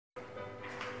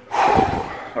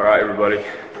Alright everybody,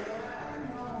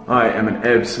 I am an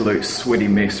absolute sweaty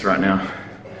mess right now,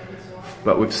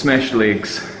 but with smashed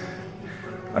legs,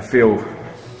 I feel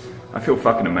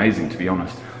fucking amazing, to be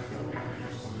honest.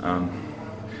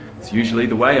 It's usually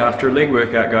the way after a leg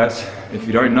workout, guys. If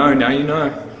you don't know, now you know.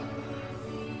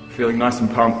 Feeling nice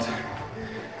and pumped,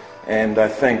 and I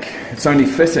think it's only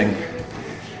fitting,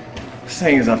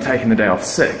 seeing as I've taken the day off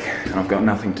sick and I've got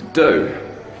nothing to do,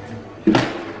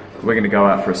 we're going to go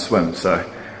out for a swim. So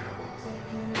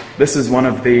this is one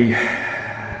of the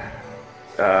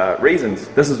reasons,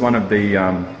 this is one of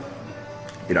the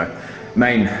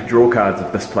main draw cards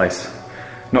of this place.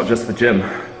 Not just the gym,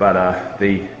 but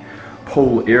the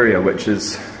pool area, which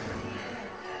is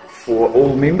for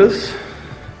all members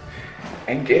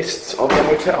and guests of the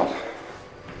hotel.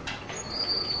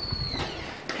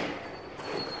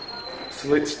 So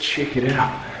let's check it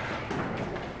out.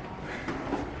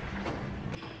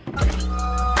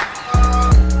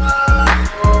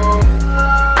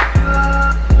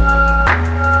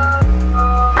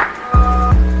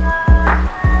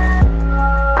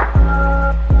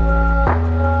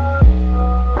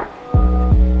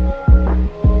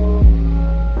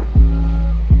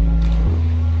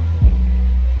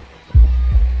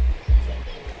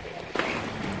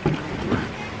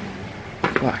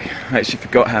 I actually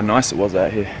forgot how nice it was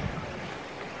out here.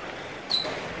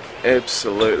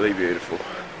 Absolutely beautiful.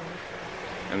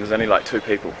 And there's only like 2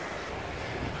 people.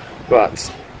 But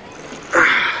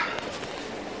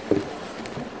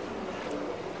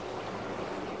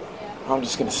I'm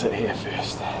just gonna sit here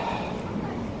first.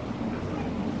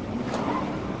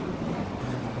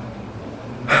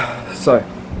 So,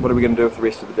 what are we gonna do with the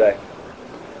rest of the day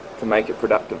to make it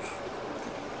productive?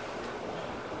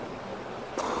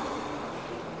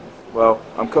 Well,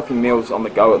 I'm cooking meals on the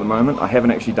go at the moment. I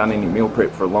haven't actually done any meal prep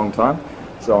for a long time,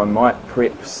 so I might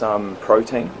prep some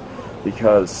protein,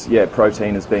 because yeah,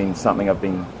 protein has been something I've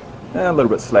been a little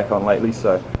bit slack on lately,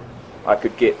 so I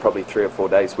could get probably 3 or 4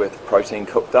 days worth of protein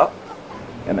cooked up,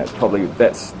 and that's probably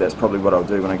what I'll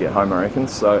do when I get home, I reckon.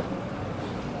 So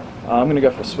I'm going to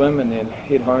go for a swim and then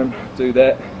head home, do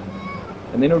that,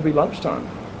 and then it'll be lunchtime.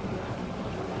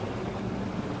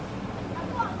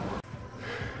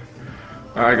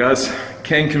 Alright guys,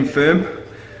 can confirm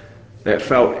that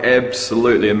felt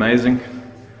absolutely amazing.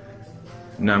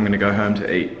 Now I'm going to go home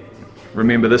to eat.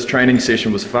 Remember, this training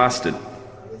session was fasted,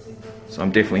 so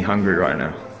I'm definitely hungry right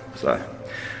now. So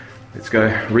let's go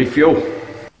refuel.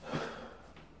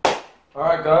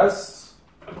 Alright guys,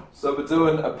 so we're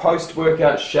doing a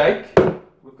post-workout shake.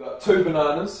 We've got 2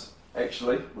 bananas,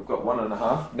 actually, we've got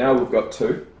 1.5, now we've got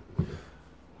 2.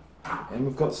 And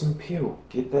we've got some peel,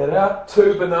 get that out,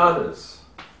 2 bananas.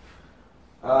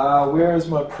 Where is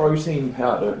my protein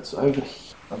powder? It's over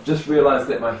here. I've just realised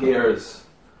that my hair is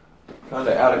kind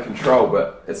of out of control,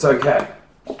 but it's okay.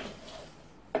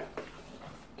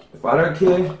 If I don't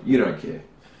care, you don't care.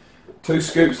 2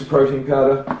 scoops of protein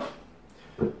powder.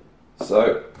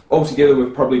 So altogether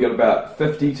we've probably got about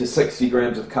 50 to 60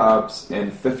 grams of carbs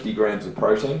and 50 grams of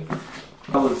protein.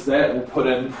 Balance that, we'll put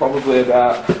in probably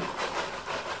about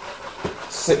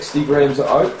 60 grams of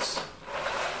oats.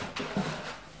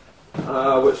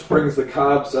 Which brings the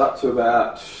carbs up to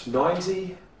about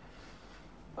 90.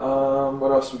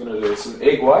 What else are we going to do? Some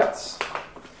egg whites.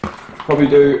 Probably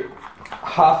do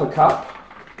half a cup.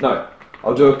 No,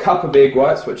 I'll do a cup of egg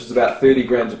whites, which is about 30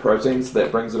 grams of protein, so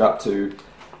that brings it up to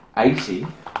 80.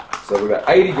 So we've got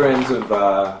 80 grams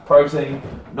of protein,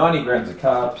 90 grams of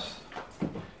carbs,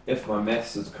 if my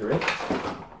maths is correct.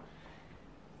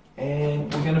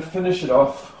 And we're going to finish it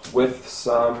off with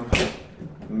some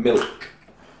milk.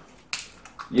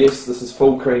 Yes, this is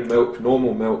full cream milk,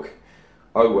 normal milk.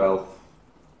 Oh well.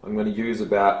 I'm going to use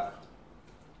about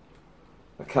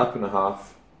a cup and a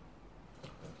half.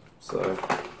 So,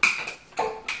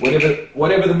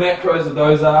 whatever the macros of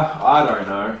those are, I don't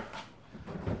know.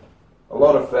 A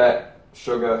lot of fat,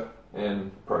 sugar, and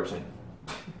protein.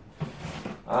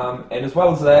 And as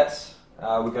well as that,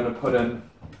 we're going to put in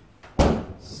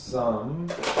some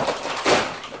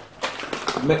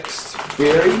mixed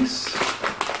berries,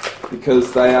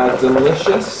 because they are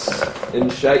delicious in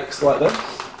shakes like this,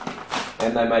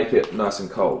 and they make it nice and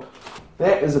cold.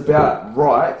 That is about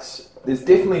right. There's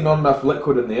definitely not enough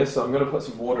liquid in there, so I'm going to put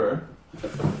some water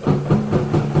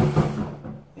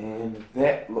in. And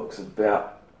that looks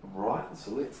about right,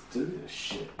 so let's do this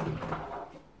shit.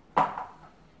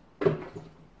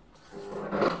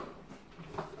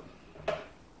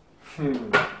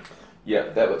 Yeah,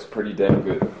 that looks pretty damn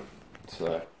good.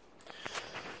 So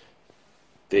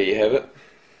there you have it.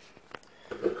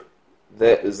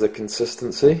 That is the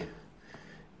consistency,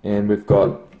 and we've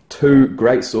got two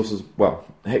great sources, well,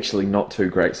 actually not two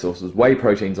great sources. Whey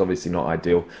protein's obviously not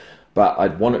ideal, but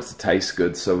I'd want it to taste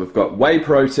good. So we've got whey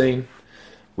protein,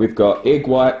 we've got egg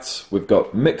whites, we've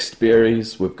got mixed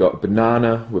berries, we've got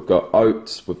banana, we've got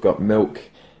oats, we've got milk,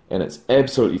 and it's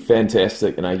absolutely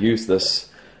fantastic, and I use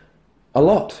this a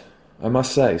lot, I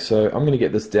must say. So I'm going to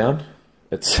get this down.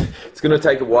 It's going to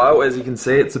take a while. As you can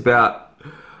see, it's about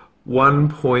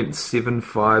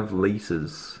 1.75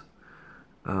 litres,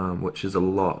 which is a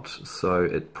lot. So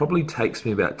it probably takes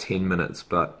me about 10 minutes,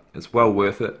 but it's well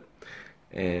worth it.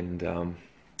 And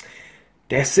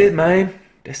that's it, man.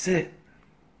 That's it.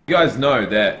 You guys know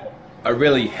that I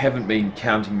really haven't been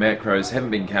counting macros,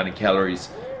 haven't been counting calories.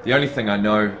 The only thing I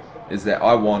know is that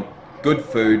I want good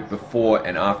food before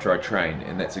and after I train,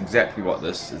 and that's exactly what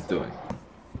this is doing.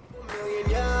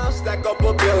 Stack up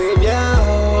a billion,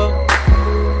 yeah.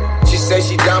 She said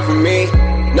she down for me.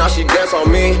 Now she dance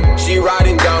on me. She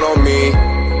riding down on me.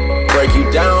 Break you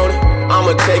down.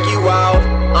 I'ma take you out.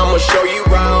 I'ma show you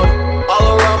round.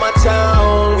 All around my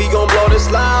town. We gon' blow this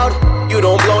loud. You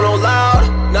don't blow no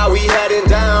loud. Now we heading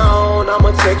down.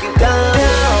 I'ma take you down.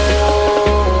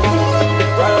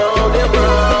 Round and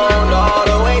round. All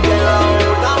the way down.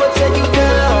 I'ma take you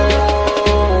down.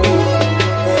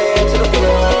 Head to the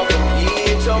floor.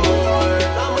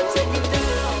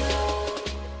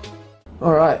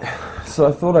 Alright, so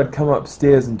I thought I'd come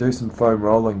upstairs and do some foam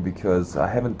rolling because I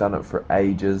haven't done it for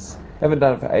ages.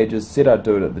 Said I'd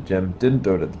do it at the gym, didn't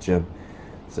do it at the gym,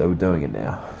 so we're doing it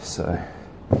now. So,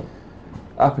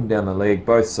 up and down the leg,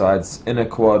 both sides, inner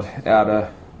quad,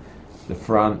 outer, the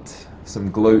front,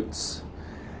 some glutes,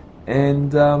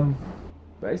 and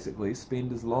basically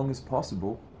spend as long as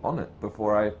possible on it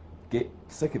before I get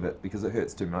sick of it because it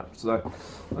hurts too much. So,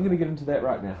 I'm going to get into that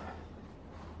right now.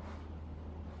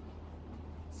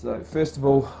 So first of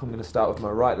all, I'm going to start with my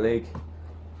right leg.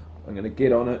 I'm going to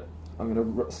get on it. I'm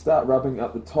going to start rubbing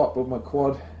up the top of my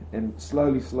quad and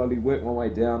slowly work my way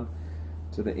down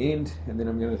to the end, and then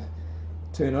I'm going to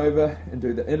turn over and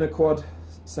do the inner quad.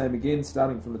 Same again,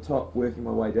 starting from the top, working my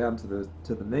way down to the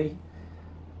knee.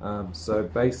 So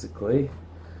basically,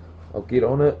 I'll get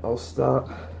on it. I'll start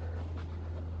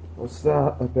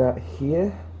about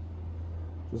here,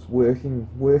 just working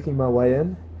my way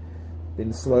in.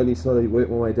 Then slowly work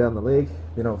my way down the leg.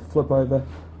 Then I'll flip over.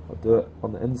 I'll do it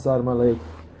on the inside of my leg,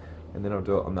 and then I'll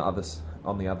do it on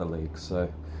the other leg. So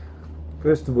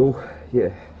first of all,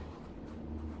 yeah,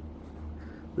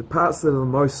 the parts that are the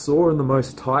most sore and the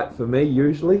most tight for me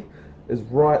usually is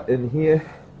right in here,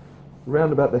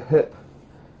 around about the hip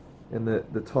and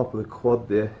the top of the quad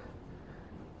there.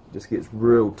 It just gets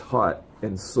real tight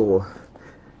and sore.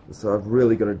 So I've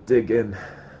really got to dig in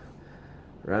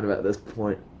around about this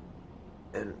point.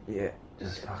 And yeah,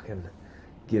 just fucking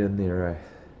get in there,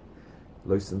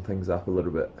 loosen things up a little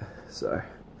bit. So,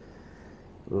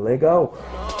 let go.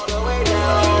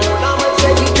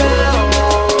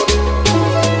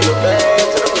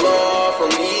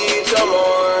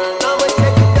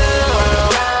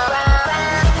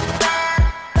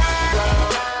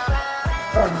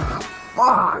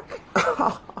 Fuck!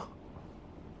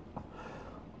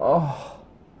 Oh.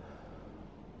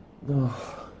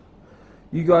 Oh.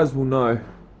 You guys will know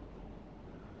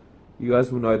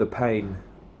the pain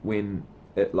when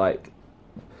it like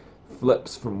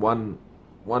flips from one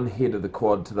head of the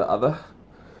quad to the other.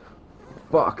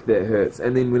 Fuck, that hurts.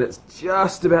 And then when it's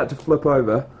just about to flip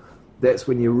over, that's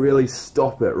when you really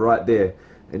stop it right there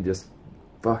and just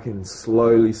fucking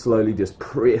slowly just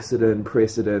press it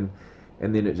in,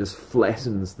 and then it just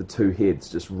flattens the two heads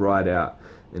just right out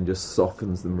and just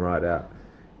softens them right out.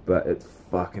 But it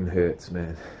fucking hurts,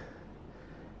 man.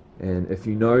 And if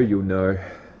you know, you'll know.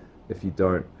 If you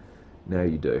don't, now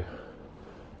you do.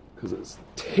 Because it's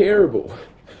terrible.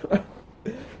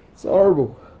 It's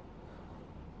horrible.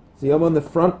 See, I'm on the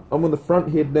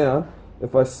front head now.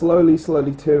 If I slowly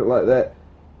turn it like that,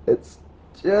 it's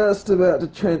just about to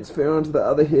transfer onto the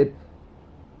other head.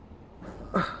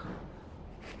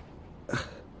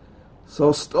 So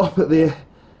I'll stop it there.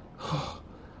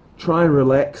 Try and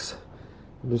relax.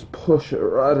 And just push it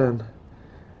right in.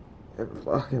 And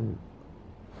fucking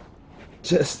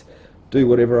just do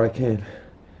whatever I can,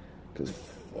 because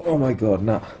oh my god,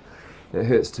 nah, it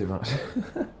hurts too much.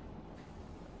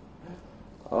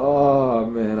 Oh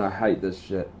man, I hate this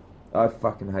shit. I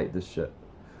fucking hate this shit.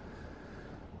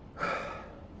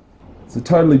 It's a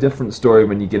totally different story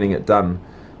when you're getting it done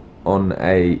on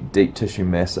a deep tissue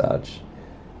massage,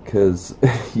 because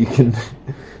you can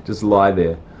just lie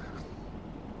there.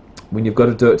 When you've got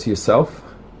to do it to yourself,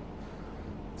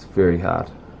 it's very hard.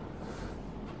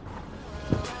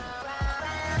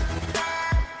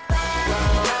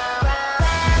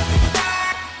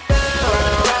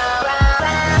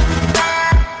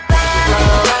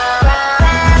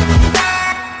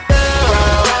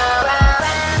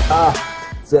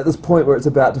 It's at this point where it's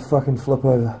about to fucking flip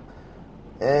over.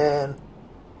 And...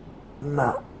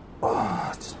 nah. Oh,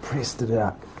 I just pressed it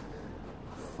out.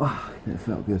 Fuck, that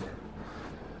felt good.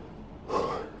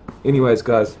 Anyways,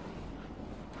 guys.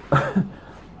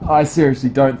 I seriously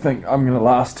don't think I'm going to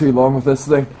last too long with this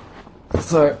thing.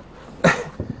 So...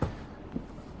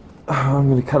 I'm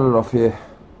going to cut it off here.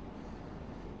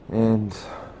 And...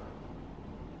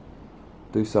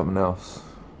 do something else.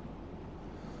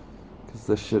 Because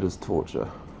this shit is torture.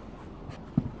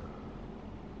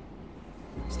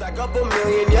 Stack up a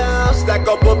million, yeah. Stack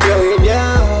up a billion,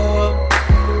 yeah.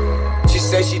 She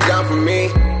said she down for me.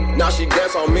 Now she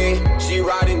dance on me. She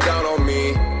riding down on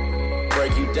me.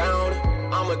 Break you down,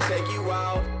 I'ma take you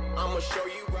out.